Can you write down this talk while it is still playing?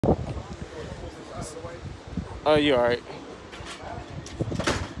Oh, you alright?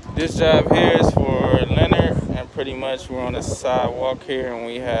 This job here is for Leonard, and pretty much we're on a sidewalk here, and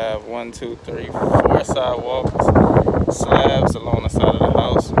we have 1, 2, 3, 4 sidewalks, slabs along the side of the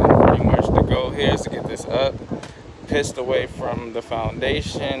house. And pretty much the goal here is to get this up, pitched away from the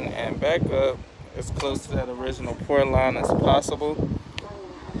foundation, and back up as close to that original pour line as possible.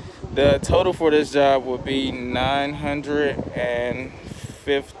 The total for this job would be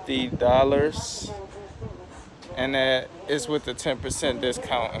 $950. And that is with the 10%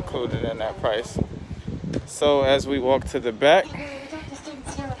 discount included in that price. So as we walk to the back,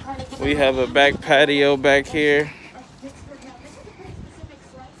 we have a back patio back here.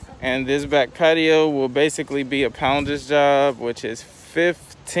 And this back patio will basically be a poundage job, which is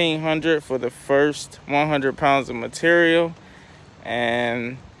 $1,500 for the first 100 pounds of material,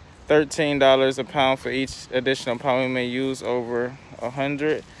 and $13 a pound for each additional pound we may use over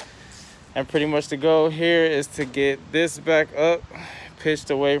 100. And pretty much the goal here is to get this back up, pitched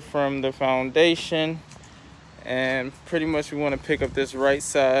away from the foundation. And pretty much we want to pick up this right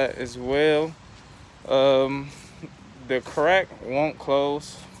side as well. The crack won't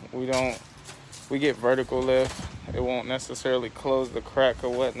close. We get vertical lift. It won't necessarily close the crack or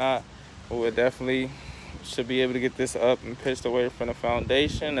whatnot, but we definitely should be able to get this up and pitched away from the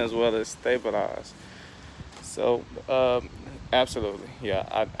foundation as well as stabilized. So, absolutely.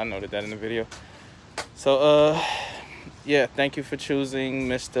 Yeah, I noted that in the video. So, yeah, thank you for choosing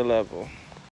Mr. Level.